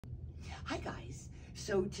Hi guys,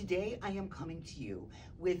 so today I am coming to you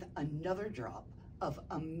with another drop of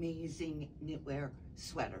Amazing Knitwear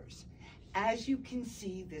sweaters. As you can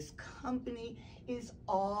see, this company is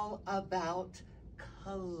all about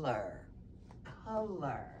color.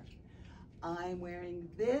 I'm wearing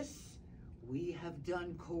this. We have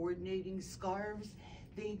done coordinating scarves.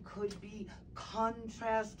 They could be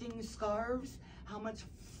contrasting scarves. How much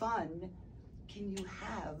fun can you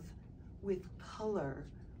have with color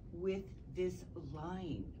with this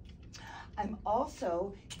line? I'm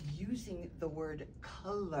also using the word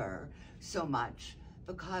color so much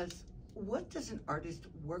because what does an artist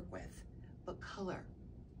work with but color?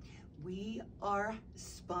 We are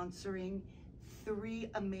sponsoring 3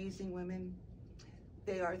 amazing women.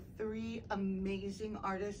 They are 3 amazing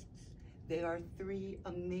artists. They are 3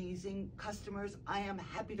 amazing customers I am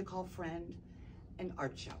happy to call friend. An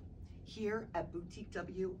art show here at Boutique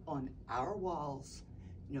W on our walls,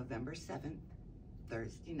 November 7th,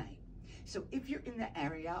 Thursday night. So if you're in the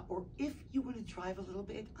area or if you want to drive a little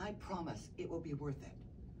bit, I promise it will be worth it.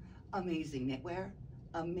 Amazing knitwear,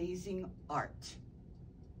 amazing art.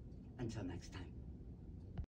 Until next time.